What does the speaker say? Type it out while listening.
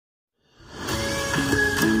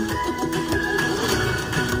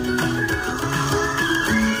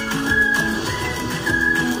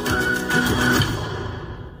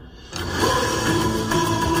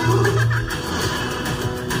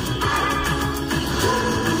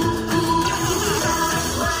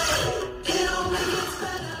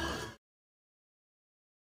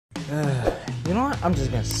I'm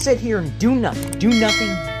just gonna sit here and do nothing. Do nothing.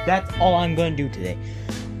 That's all I'm gonna do today.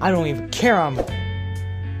 I don't even care. I'm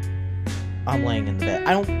laying in the bed.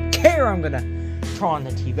 I don't care. I'm gonna turn on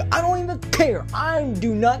the TV. I don't even care. I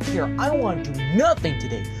do not care. I want to do nothing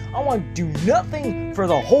today. I want to do nothing for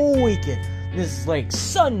the whole weekend. This is like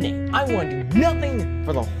Sunday. I want to do nothing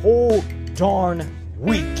for the whole darn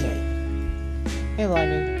weekend. Hey,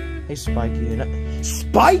 Lightning. Hey, Spiky.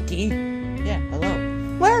 Spiky? Yeah,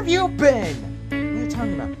 hello. Where have you been? What are you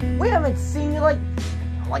talking about? We haven't seen you like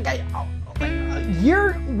a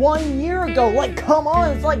year, 1 year ago. Like, come on,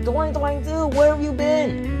 it's like 2022. Where have you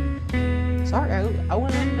been? Sorry, I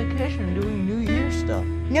went on vacation doing New Year's stuff.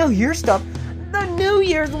 New Year's stuff? The New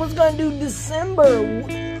Year's was gonna do December.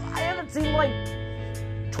 I haven't seen like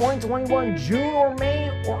 2021 June or May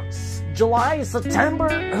or July, September.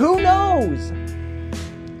 Who knows?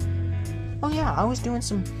 Oh yeah, I was doing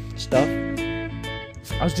some stuff.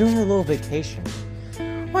 I was doing a little vacation.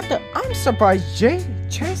 What the? I'm surprised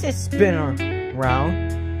Chase has been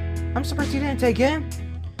around. I'm surprised you didn't take him.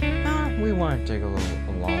 We want to take a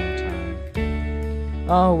long time.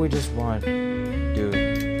 Oh, we just want to do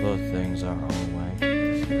little things our own way.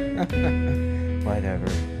 Whatever.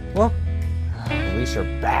 Well, at least you're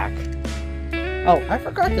back. Oh, I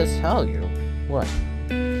forgot to tell you. What?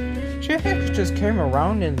 Chase just came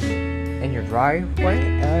around in your driveway,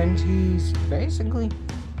 and he's basically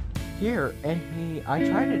here, and I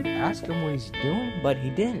tried to ask him what he's doing, but he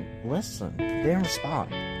didn't listen. He didn't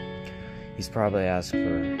respond. He's probably asked for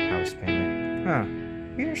a house payment. Huh.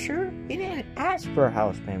 You're sure? He didn't ask for a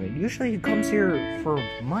house payment. Usually he comes here for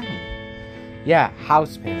money. Yeah,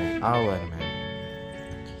 house payment. I'll let him in.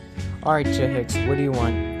 Alright, Chet Hicks, what do you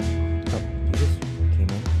want? Oh, you just came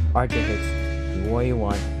in. Alright, Chet Hicks, what do you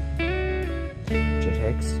want? Chet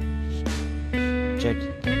Hicks? Chet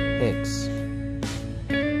Hicks.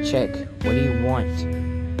 Check. What do you want?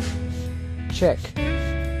 Check.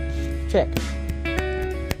 Check.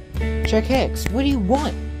 Check Hicks. What do you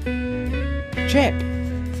want? Check.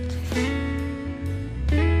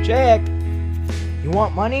 Check. You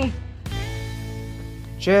want money?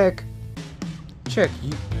 Check. Check.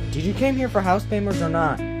 Did you came here for house payments or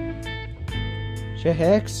not? Check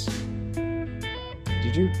Hicks.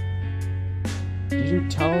 Did you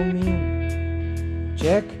tell me?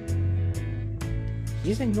 Check.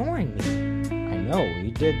 He's ignoring me. I know, he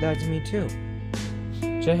did that to me too.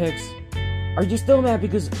 Chet Hicks, are you still mad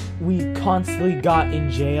because we constantly got in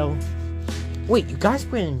jail? Wait, you guys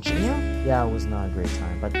were in jail? Yeah, it was not a great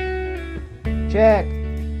time, but... Check!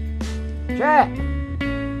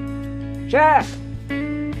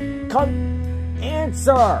 Come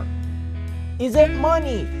answer! Is it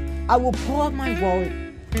money? I will pull out my wallet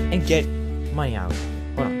and get money out.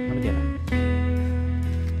 Hold on, let me get it.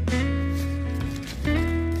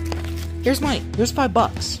 Here's money. Here's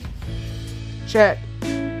 $5. Check.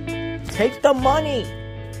 Take the money.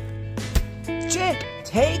 Check.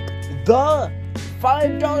 Take the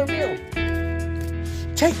 $5 bill.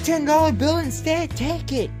 Take $10 bill instead.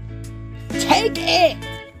 Take it. Take it.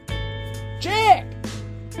 Check.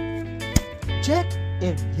 Check.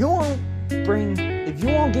 If you won't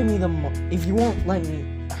give me the money, if you won't let me,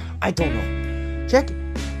 I don't know. Check.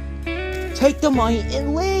 Take the money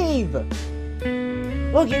and leave.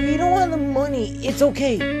 Look, if you don't want the money, it's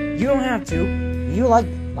okay. You don't have to. You like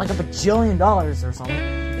a bajillion dollars or something.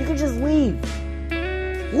 You can just leave.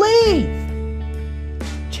 Leave!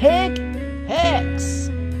 Check Hicks.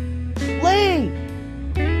 Leave!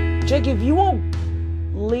 Check, if you won't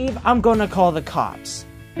leave, I'm gonna call the cops.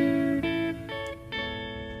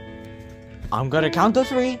 I'm gonna count to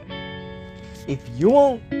 3. If you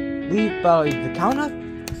won't leave by the count of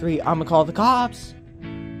 3, I'm gonna call the cops.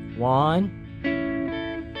 1,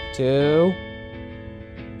 2,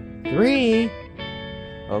 3.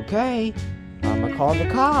 Okay, I'm gonna call the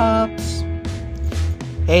cops.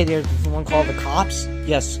 Hey there, does someone call the cops?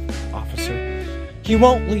 Yes, officer. He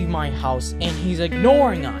won't leave my house and he's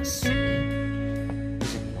ignoring us. He's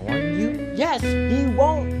ignoring you? Yes, he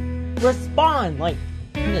won't respond. Like,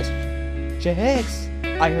 this. Chet Hicks,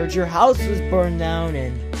 I heard your house was burned down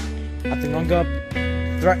and I think I'm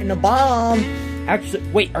gonna threaten a bomb. Actually,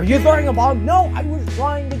 wait, are you throwing a bomb? No, I was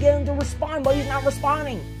trying to get him to respond, but he's not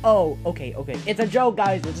responding. Oh, okay. It's a joke,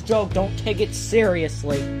 guys. It's a joke. Don't take it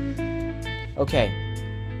seriously. Okay.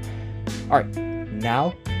 Alright,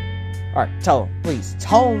 now? Alright, tell him, please.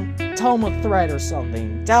 Tell him a threat or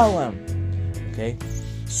something. Tell him. Okay?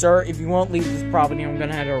 Sir, if you won't leave this property, I'm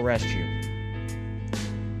gonna have to arrest you.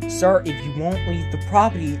 Sir, if you won't leave the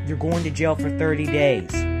property, you're going to jail for 30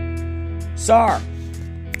 days. Sir!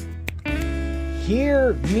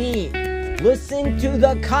 Hear me. Listen to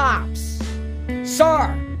the cops.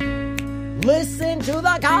 Sir! Listen to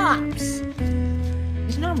the cops!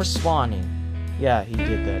 He's not responding. Yeah, he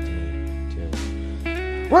did that to me, too.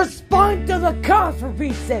 Respond to the cops, for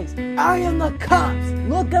Pete's sakes! I am the cops!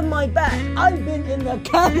 Look at my back! I've been in the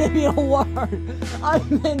Academy Award! I've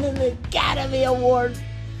been in the Academy Award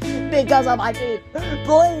because of my teeth!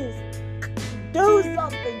 Please! Do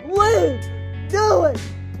something! Please! Do it!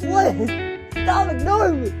 Please! Stop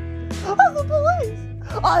ignoring me! I'm the police!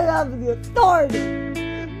 I have the authority!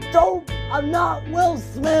 Don't! I'm not Will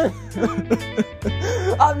Smith!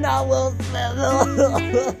 I'm not Will Smith!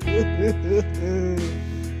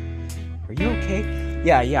 Are you okay?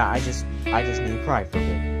 Yeah, I just need to cry for a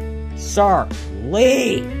bit. Sir,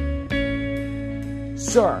 leave!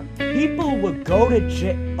 Sir, people would go to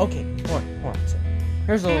jail. Okay, hold on, sir.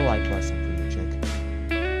 Here's a little life lesson for you, chick.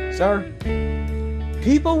 Sir,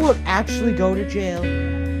 people would actually go to jail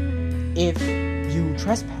if you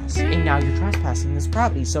trespass, and now you're trespassing this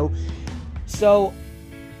property. So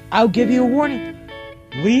I'll give you a warning.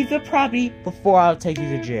 Leave the property before I'll take you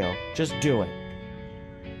to jail. Just do it.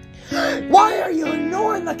 Why are you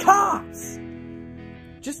ignoring the cops?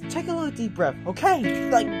 Just take a little deep breath, okay?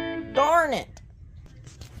 Like, darn it.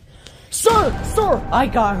 Sir, I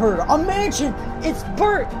got hurt. A mansion, it's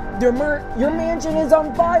burnt. Your mansion is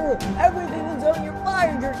on fire. Everything is on your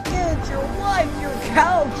fire. Your kids, your wife, your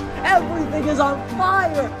couch, everything is on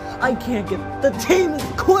fire. I can't get, the team is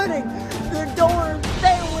quitting. They don't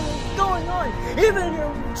understand what is going on. Even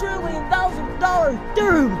your $1,000,000,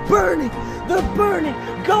 they're burning. They're burning.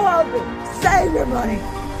 Go out there, save your money.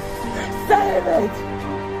 Save it.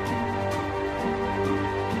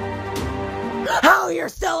 How you're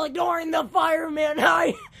still ignoring the fireman?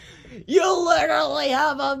 You literally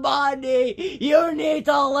have a body. You need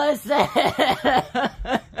to listen.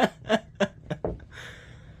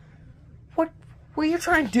 What are you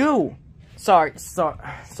trying to do? Sorry.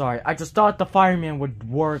 I just thought the fireman would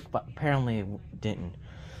work, but apparently it didn't.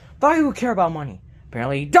 Thought he would care about money.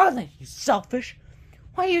 Apparently he doesn't. He's selfish.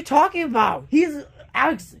 What are you talking about? He is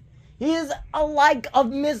alike of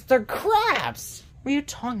Mr. Krabs. What are you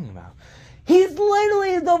talking about? He's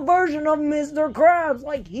literally the version of Mr. Krabs.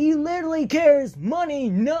 Like, he literally cares money.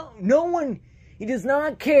 No one. He does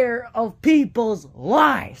not care of people's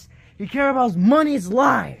lives. He cares about money's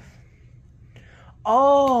life.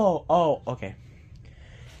 Oh, okay.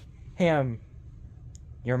 Hey,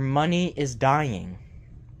 your money is dying.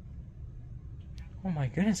 Oh my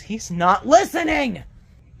goodness, he's not listening!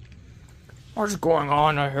 What's going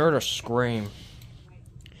on? I heard a scream.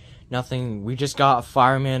 Nothing, we just got a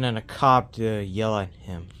fireman and a cop to yell at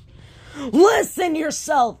him. Listen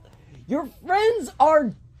yourself! Your friends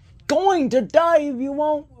are going to die if you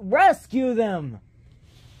won't rescue them!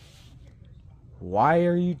 Why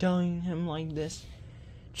are you telling him like this?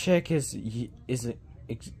 Chick is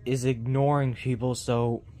ignoring people,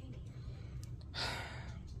 so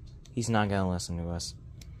he's not gonna listen to us.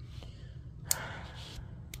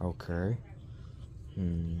 Okay.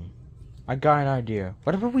 I got an idea.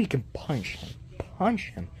 What if we can punch him?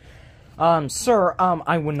 Punch him. Sir,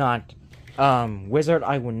 I would not. Wizard,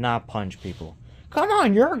 I would not punch people. Come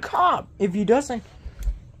on, you're a cop. If he doesn't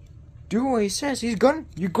do what he says, you're gonna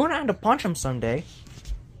have to punch him someday.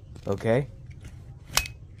 Okay?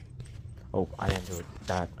 Oh, I didn't do it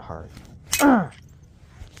that hard.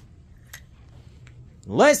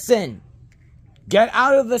 Listen! Get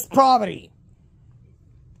out of this property!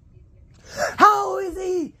 How is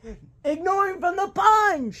he ignoring from the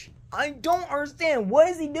punch? I don't understand. What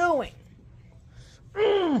is he doing?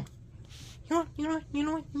 You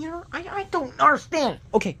know, I don't understand.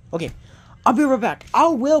 Okay. I'll be right back. I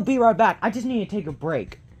will be right back. I just need to take a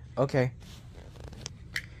break. Okay.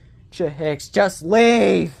 Hicks, just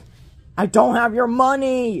leave. I don't have your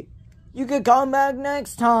money. You could come back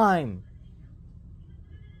next time.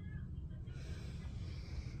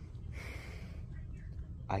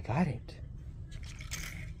 I got it.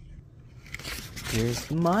 Here's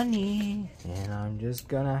the money, and I'm just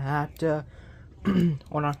gonna have to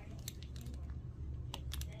hold on.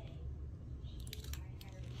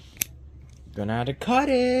 Gonna have to cut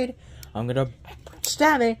it. I'm gonna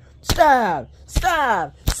stab it. Stab.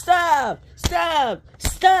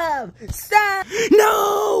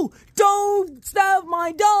 No! Don't stab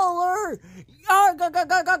my dollar! Ah!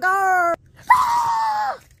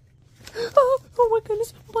 Oh my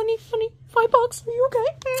goodness, money, $5. Are you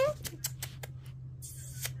okay?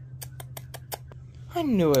 I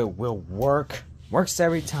knew it will work. Works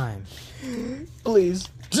every time. Please.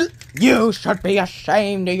 You should be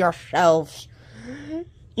ashamed of yourselves.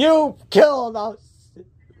 You killed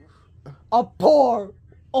a poor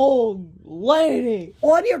old lady.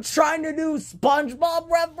 What are you trying to do, SpongeBob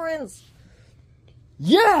reference?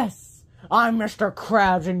 Yes! I'm Mr.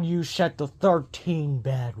 Krabs and you said the 13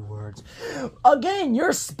 bad words. Again,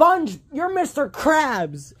 you're Mr.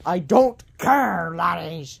 Krabs. I don't care,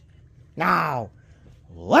 laddies. Now,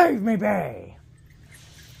 leave me be.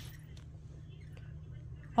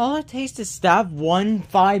 All it takes to stab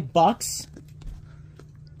 $5.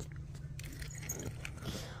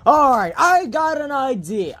 Alright, I got an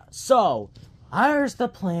idea. So, here's the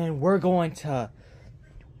plan. We're going to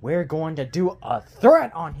do a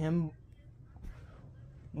threat on him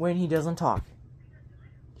when he doesn't talk.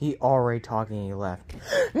 He already talking and he left.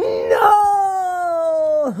 No!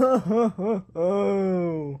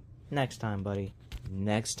 Next time, buddy.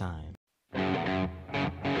 Next time.